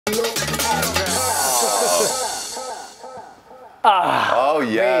Oh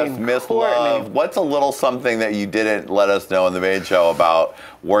yes, Miss Love. What's a little something that you didn't let us know in the main show about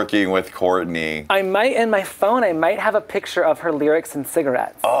working with Courtney? I might, in my phone, I might have a picture of her lyrics and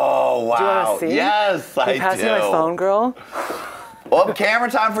cigarettes. Oh wow! Do you want to see? Yes, I do. Pass me my phone, girl. Oh,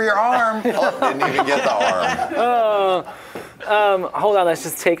 camera time for your arm. Oh, didn't even get the arm. Hold on, let's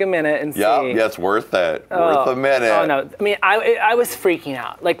just take a minute and see. Yep, yeah, it's worth it. Worth a minute. Oh no, I mean, I was freaking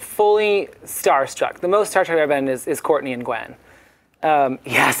out, like fully starstruck. The most starstruck I've ever been is Courtney and Gwen.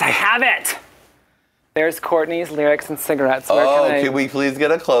 Yes, I have it. There's Courtney's lyrics and cigarettes. Where can we please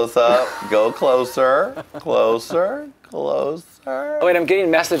get a close-up? Go closer, closer, closer. Oh wait, I'm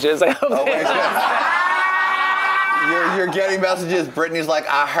getting messages. I hope You're getting messages. Brittany's like,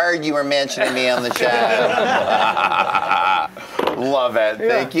 I heard you were mentioning me on the show. Love it. Yeah.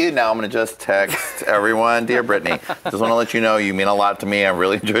 Thank you. Now I'm going to just text everyone. Dear Brittany, just want to let you know you mean a lot to me. I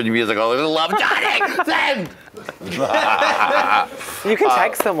really enjoyed your music. I love Jonny. Send! You can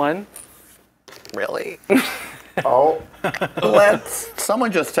text someone. Really?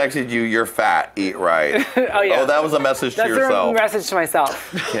 Someone just texted you, you're fat, eat right. Oh, yeah. Oh, that was a message to yourself. That's a message to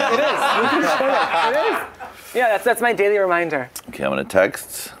myself. Yeah. It is. You can show it. It is. Yeah, that's my daily reminder. Okay, I'm going to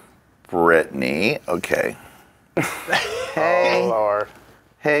text Brittany. Okay. Hey. Oh, Lord.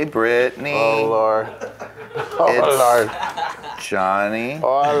 Hey, Brittany. Oh, Lord. Oh, it's Lord. Jonny.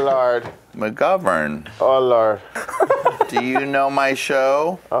 Oh, Lord. McGovern. Oh, Lord. Do you know my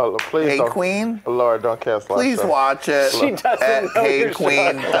show? Oh, please Hey, don't. Qween? Oh, Lord, don't cancel. Please watch it at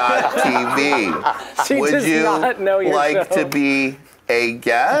heyqueen.tv. Would you like to be a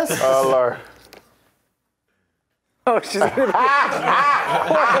guest? Oh, Lord. Oh, she's going to be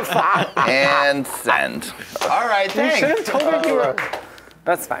and send. All right, thanks. You should have told her you were...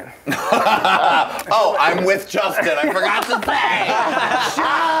 That's fine. Oh, I'm with Justin. I forgot to say.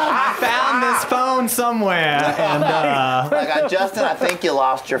 I found this phone somewhere. And, I got Justin, I think you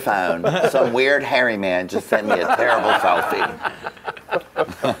lost your phone. Some weird hairy man just sent me a terrible selfie.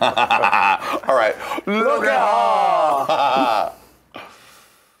 All right. Look at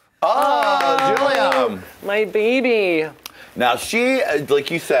Oh, Julia. My baby. Now she, like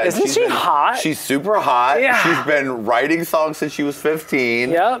you said, isn't she hot? She's super hot. Yeah. She's been writing songs since she was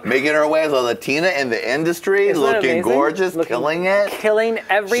 15. Yep. Making her way as a Latina in the industry, looking gorgeous, killing it. Killing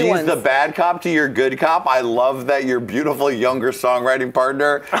everyone. She's the bad cop to your good cop. I love that your beautiful younger songwriting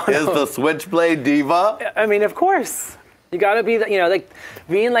partner is the switchblade diva. I mean, of course. You gotta be, like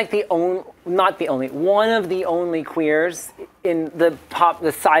being like not the only, one of the only queers in the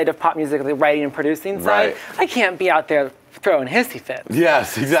side of pop music, the writing and producing side. Right. I can't be out there throwing hissy fits.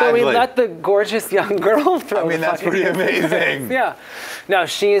 Yes, exactly. So we let the gorgeous young girl throw. I mean, that's pretty amazing. Yeah. No,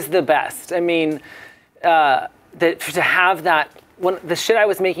 she is the best. I mean, to have that, the shit I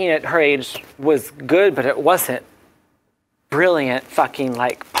was making at her age was good, but it wasn't brilliant fucking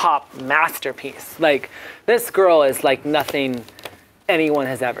like pop masterpiece. Like this girl is like nothing anyone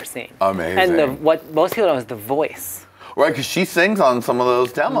has ever seen. Amazing. And what most people know is the voice. Right, because she sings on some of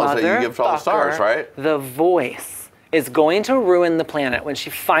those demos that you give to all the stars, right? The voice is going to ruin the planet when she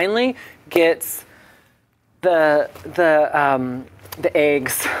finally gets the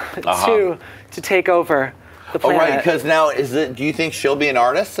eggs to take over the planet. Oh, right, because now do you think she'll be an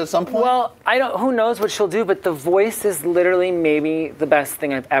artist at some point? Well, who knows what she'll do, but the voice is literally maybe the best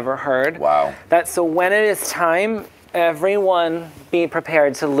thing I've ever heard. Wow. So when it is time, everyone be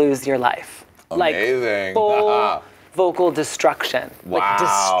prepared to lose your life. Amazing. Like full vocal destruction. Wow. Like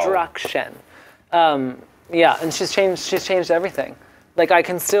destruction. Yeah, and she's changed everything. Like I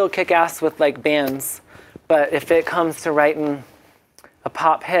can still kick ass with like bands, but if it comes to writing a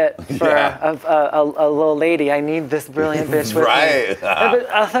pop hit for a little lady, I need this brilliant bitch with me.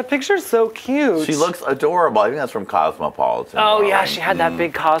 That picture's so cute. She looks adorable. I think that's from Cosmopolitan. Oh yeah, she had that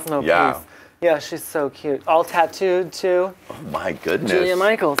big Cosmo yeah. piece. Yeah, she's so cute. All tattooed too. Oh my goodness. Julia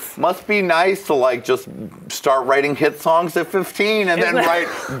Michaels. Must be nice to like just start writing hit songs at 15 and then write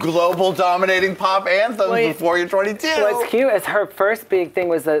global dominating pop anthems before you're 22. What's cute is her first big thing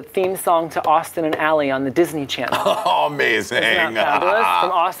was a theme song to Austin and Ally on the Disney Channel. Oh, amazing. Isn't that fabulous?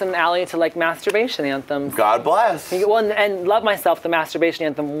 From Austin and Ally to like masturbation anthems. God bless. Well, and Love Myself, the masturbation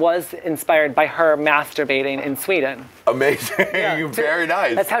anthem, was inspired by her masturbating in Sweden. Amazing. Yeah, very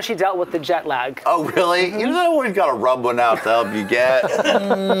nice. That's how she dealt with the jet lag. Oh, really? You know, always got to rub one out to help you get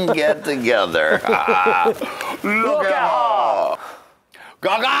together. Look out.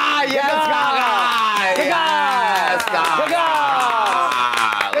 Gaga! Yes, Gaga! Yes, Gaga!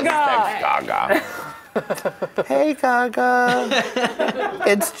 Let's text Gaga. Hey, Gaga.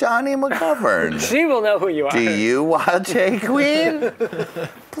 It's Jonny McGovern. She will know who you are. Do you watch Hey Qween?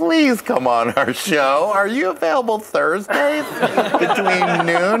 Please come on our show. Are you available Thursdays between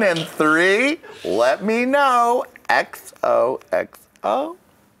noon and 3? Let me know. XOXO.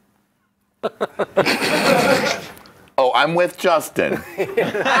 Oh, I'm with Justin.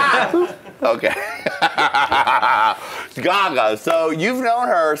 Okay. Gaga. So you've known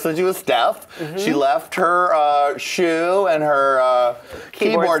her since she was Steph. She left her shoe and her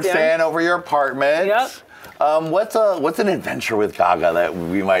keyboard stand over your apartment. Yep. What's an adventure with Gaga that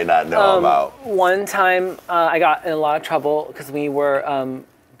we might not know about? One time I got in a lot of trouble because we were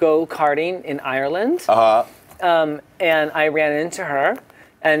go-karting in Ireland. And I ran into her,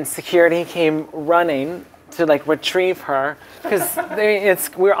 and security came running to like retrieve her because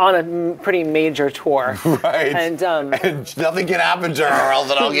we're on a pretty major tour. Right. And nothing can happen to her or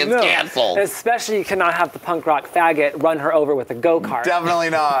else it all gets canceled. Especially you cannot have the punk rock faggot run her over with a go-kart.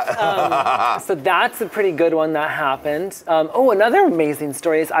 Definitely not. So that's a pretty good one that happened. Another amazing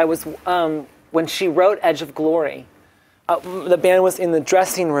story is I was, when she wrote Edge of Glory, the band was in the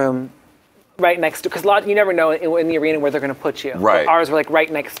dressing room right next to, because you never know in the arena where they're going to put you. Right. Ours were like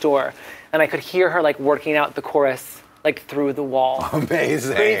right next door. And I could hear her like working out the chorus like through the wall.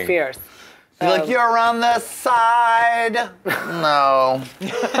 Amazing. Pretty fierce. She's like, you're on the side. No.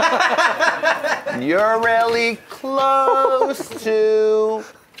 You're really close to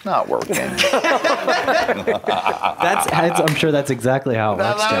not working. I'm sure that's exactly how it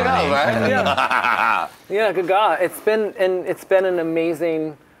works, Jonny. Right? Yeah, Gaga. It's been an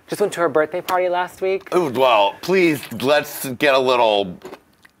amazing. Just went to her birthday party last week. Ooh, well, please let's get a little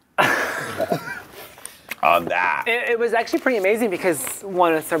on that. It was actually pretty amazing because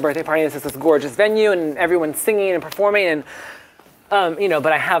one, it's her birthday party. It's this gorgeous venue, and everyone's singing and performing, and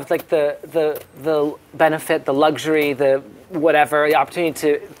but I have like the benefit, the luxury, the whatever, the opportunity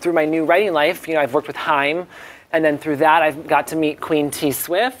to, through my new writing life. I've worked with Haim, and then through that I've got to meet Queen T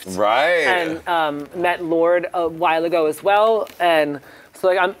Swift. Right. And met Lorde a while ago as well, and so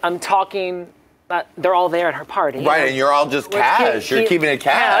like I'm talking. They're all there at her party. Right, and you're all just cash. You're keeping it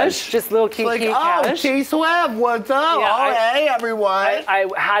cash. Just little key cash. T Swift, what's up? Yeah, hey, everyone. I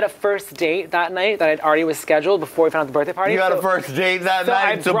had a first date that night that I'd already was scheduled before we found out the birthday party. You had a first date that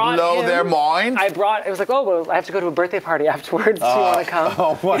night to blow their mind? It was like, oh, well, I have to go to a birthday party afterwards. Do you want to come?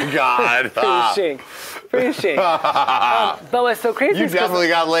 Oh, my God. Pretty chic. Pretty chic. But what's so crazy You definitely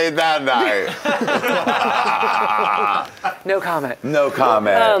got laid that night. No comment. No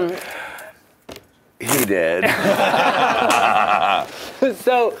comment. He did.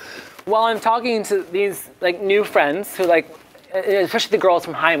 So while I'm talking to these like new friends who like, especially the girls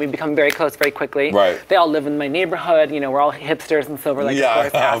from Haim, we become very close very quickly. Right. They all live in my neighborhood. We're all hipsters and so we're like,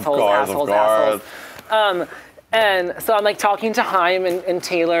 of course, assholes. And so I'm like talking to Haim and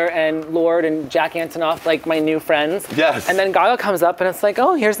Taylor and Lorde and Jack Antonoff, like my new friends. Yes. And then Gaga comes up and it's like,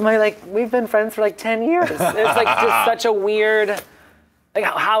 oh, here's we've been friends for like 10 years. It's like just such a weird. Like,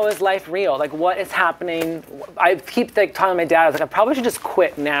 how is life real? Like, what is happening? I keep like telling my dad, I was like, I probably should just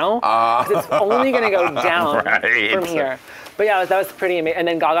quit now because it's only going to go down from here. But yeah, that was pretty amazing. And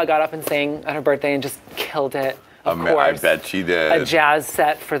then Gaga got up and sang at her birthday and just killed it. Of course. I bet she did. A jazz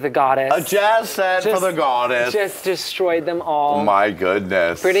set for the goddess. A jazz set for the goddess. Just destroyed them all. My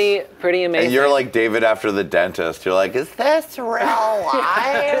goodness. Pretty amazing. And you're like David after the dentist. You're like, is this real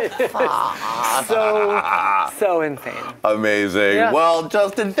life? So insane. Amazing. Yeah. Well,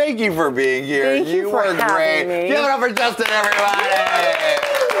 Justin, thank you for being here. Thank you for were having great. me. Give it up for Justin, everybody.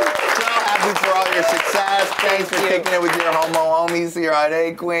 So happy for all your success. Thanks for kicking it with your homo homies here on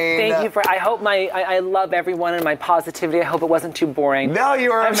Hey Qween. Thank you for. I hope I love everyone and my positivity. I hope it wasn't too boring. No,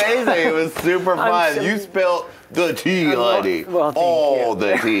 you were amazing. It was super fun. You spilled the tea, lady. Well, thank you.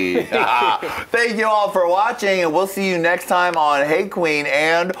 The tea. Thank you all for watching, and we'll see you next time on Hey Qween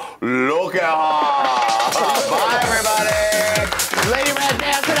and Look at Her. Bye, everybody. Lady Red,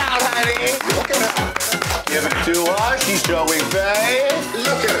 dance it out, honey. Look at her. Give it to her. She's showing face.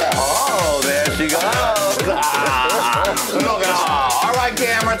 Look at her. Oh, there she goes. Look at her. All right,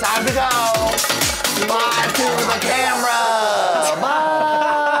 camera, time to go. Bye to the camera. Bye.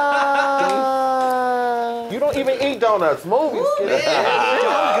 You don't even eat donuts. Move. Go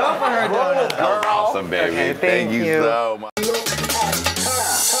for her, Jonah. Awesome, baby. Okay, thank you so much.